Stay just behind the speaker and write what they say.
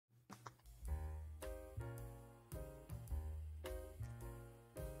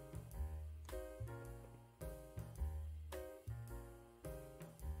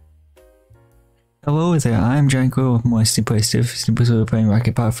Hello there, I'm GiantGrotle with more Simply playing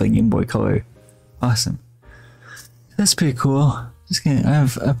Rocket Power for the Game Boy Color. Awesome. That's pretty cool. This game, I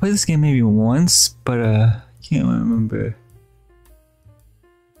played this game maybe once, but can't remember.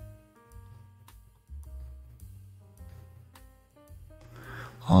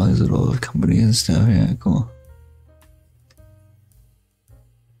 All these little companies and stuff, yeah, cool.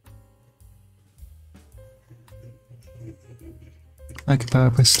 Rocket Power,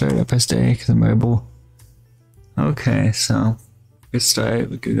 press start, I pressed A because I'm rebel. Okay, so good start,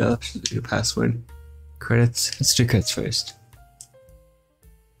 we could go up to your password. Credits, let's do credits first.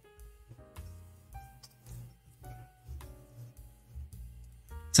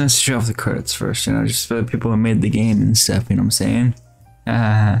 So let's show off the credits first, you know, just for the people who made the game and stuff, you know what I'm saying?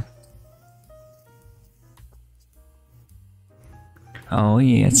 Oh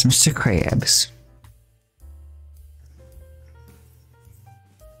yeah, it's Mr. Krabs.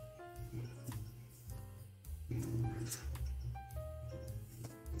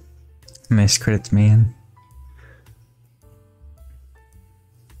 Nice credits, man.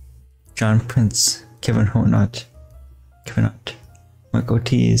 John Prince, Kevin Honot, Mark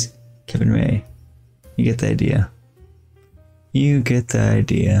Ortiz, Kevin Ray. You get the idea. You get the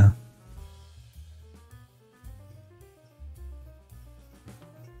idea.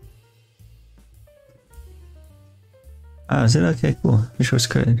 Oh, is it? Okay, cool. Visual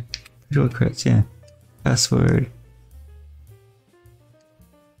credit. Visual credits, yeah. Password.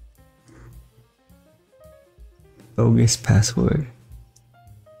 Bogus password.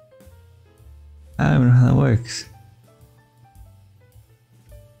 I don't even know how that works.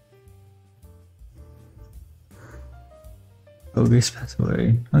 Bogus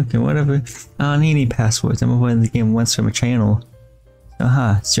password. Okay, whatever. I don't need any passwords. I'm playing the game once from a channel.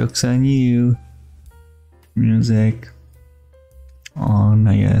 So, joke's on you. Music. On,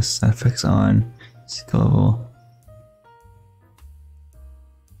 I guess. FX on. Skill level.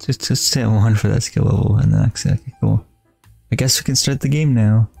 Just stay at 1 for that skill level and then okay, cool. I guess we can start the game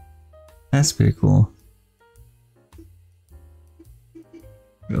now. That's pretty cool.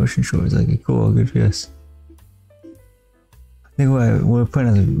 The Ocean Shores, okay, cool, good for us. I think we're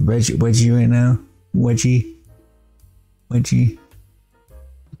putting as Wedgie right now. Wedgie. You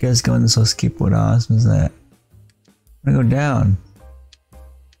guys go on this little skateboard, how awesome is that? I'm gonna go down.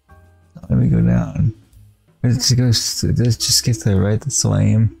 Let me go down. Let's just get to the right, that's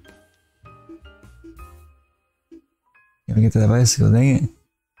lame. Can we get to that bicycle? Dang it.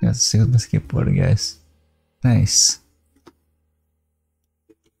 I got to stick with my skateboard, guys. Nice.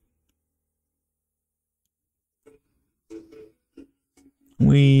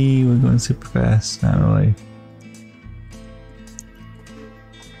 We're going super fast, not really.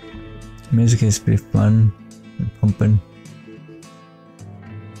 Music is pretty fun and pumping.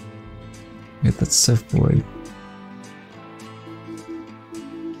 Get that surfboard.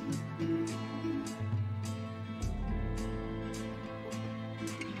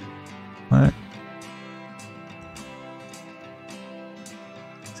 What?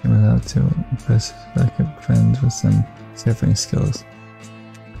 Same as how to impress backup friends with some surfing skills.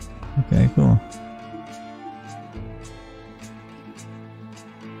 Okay, cool.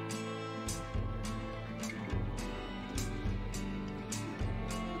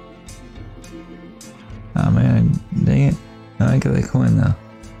 Oh man, dang it. Oh, I got that coin now.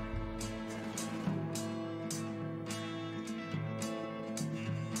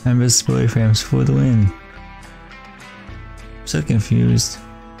 Invisibility frames for the win. I'm so confused.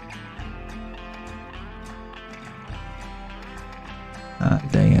 Ah,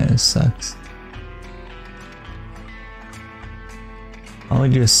 dang it, this sucks. All I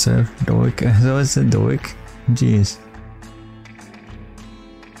do is surf, dork. Is that what's a dork? Jeez.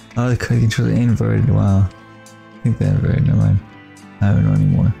 Oh, the code controller inverted, wow. I think they're inverted, never mind. I don't know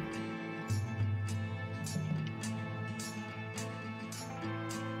anymore.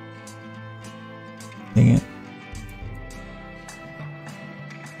 Dang it.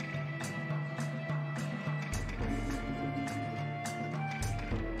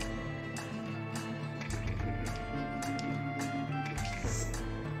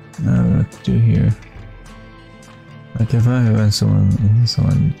 I don't know what to do here. Like if I run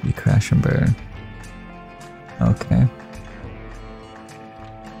someone be crash and burn. Okay.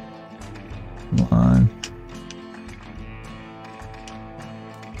 Come on.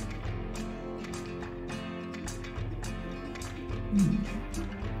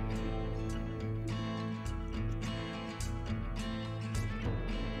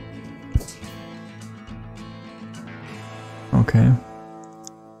 Okay.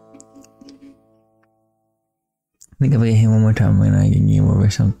 I think if I hit him one more time when I get game over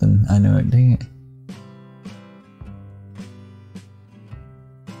something, I know it, dang it.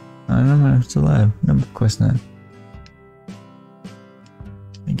 don't know if it's alive. No, of course not.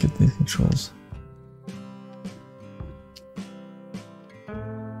 I get these controls.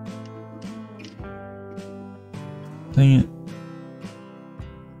 Dang it.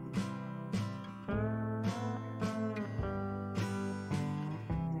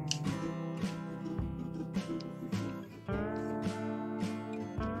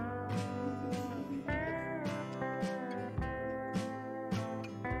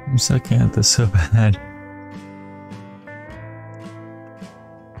 I'm sucking at this so bad.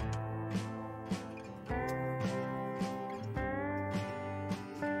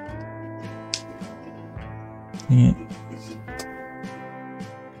 Dang it.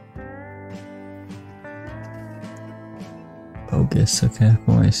 Focus, okay, of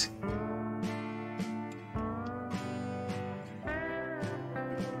course.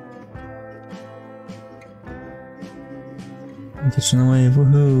 Catching the wave,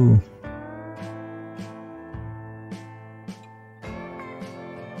 woohoo!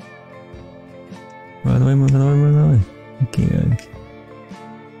 Move out of the way, move out of the way, move out of the way. Okay, good.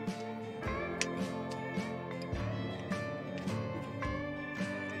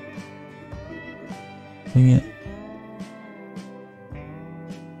 Dang it.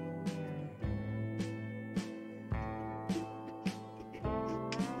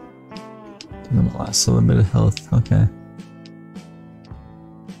 And then last little bit of health, okay.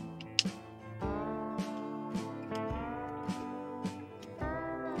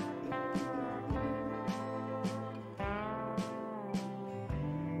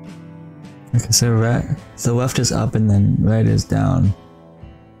 Okay, so right, so left is up and then right is down.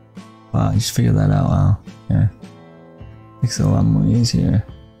 Wow, I just figured that out, wow. Yeah. Makes it a lot more easier.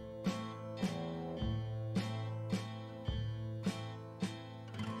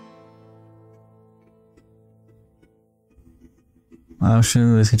 I was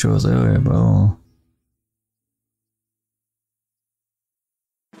shooting these controls earlier, bro.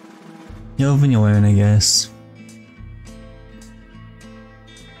 You'll open your learn, I guess.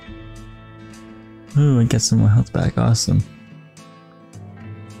 Ooh, I get some more health back, awesome.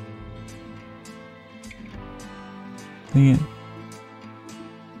 Dang it.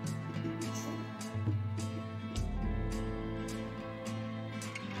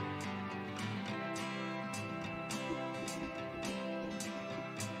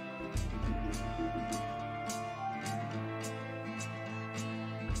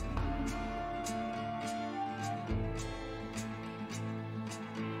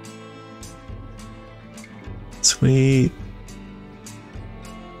 Sweet.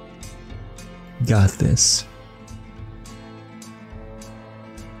 Got this.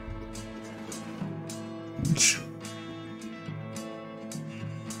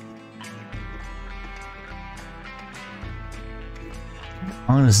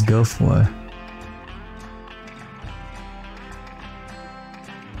 I'll just go for it.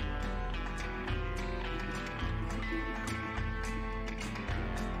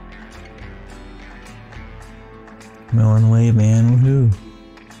 Going away, man, woohoo.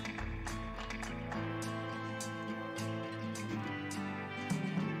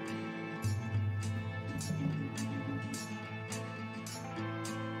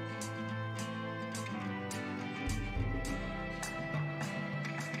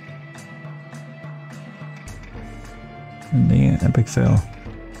 Dang it, epic fail.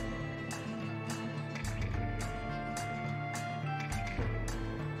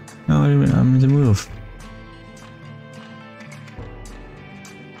 Oh, wait a minute, I'm going to move.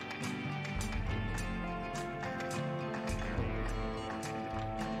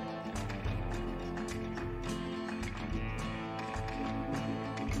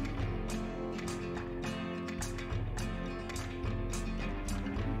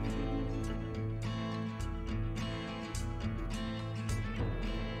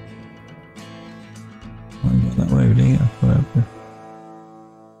 That way, dang it, whatever.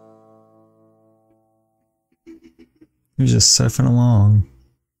 You're just surfing along.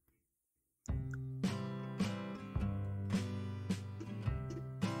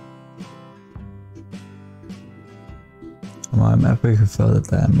 Well, I'm epic who failed at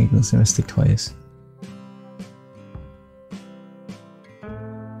that. I'm making the same mistake twice.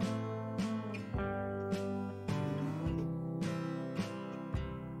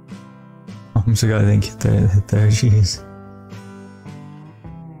 I'm so glad I didn't hit there, jeez.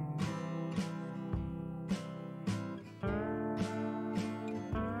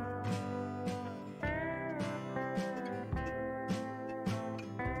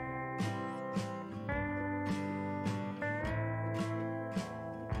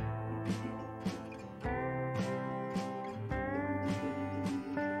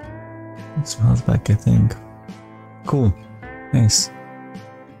 It smells back, I think. Cool. Nice.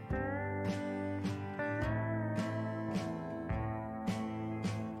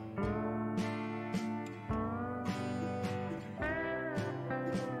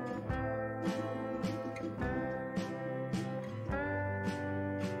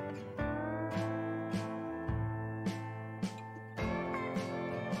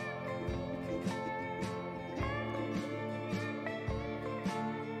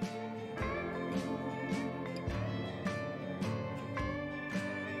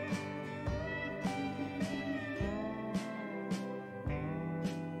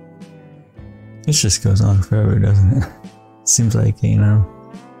 This just goes on forever, doesn't it? Seems like, you know,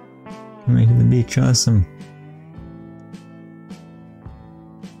 making the beach awesome.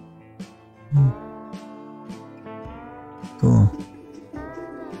 Cool.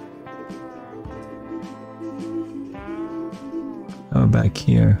 Oh, back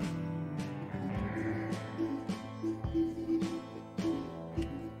here.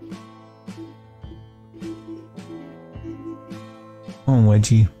 Oh,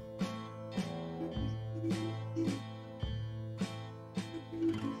 wedgie.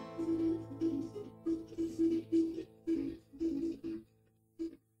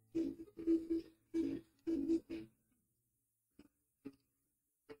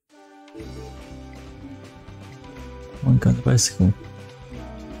 One got the bicycle.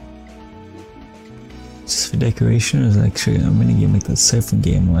 Just for decoration, or is it actually a minigame like that surfing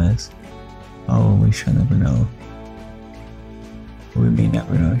game was? Oh, we shall never know. We may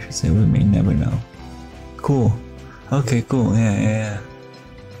never know, I should say. We may never know. Cool. Okay, cool. Yeah.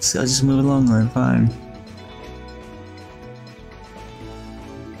 So I'll just move along then, fine.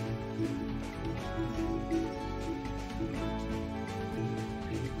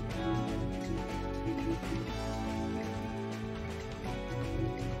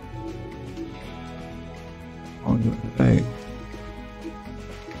 Right.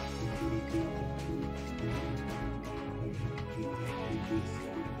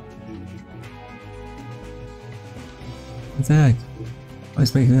 What the heck? Oh,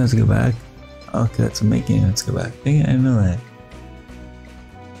 it's making us go back. Okay, that's making us go back. Dang it, I didn't know that.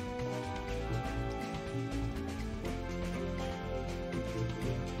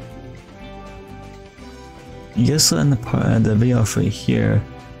 I guess on the video off right here.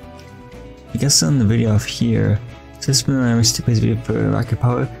 I guess on the video off here. So this has been my Mr. Plays video for Rocket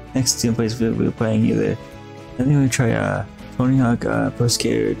Power. Next Team Plays video we'll be playing either. I think I'm gonna try Tony Hawk Pro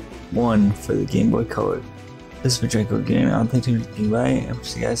Skater 1 for the Game Boy Color. This is GiantGrotle Game. I'll thank you for watching. Bye. And we'll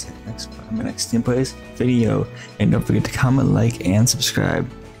see you guys in my next Team Plays video. And don't forget to comment, like, and subscribe.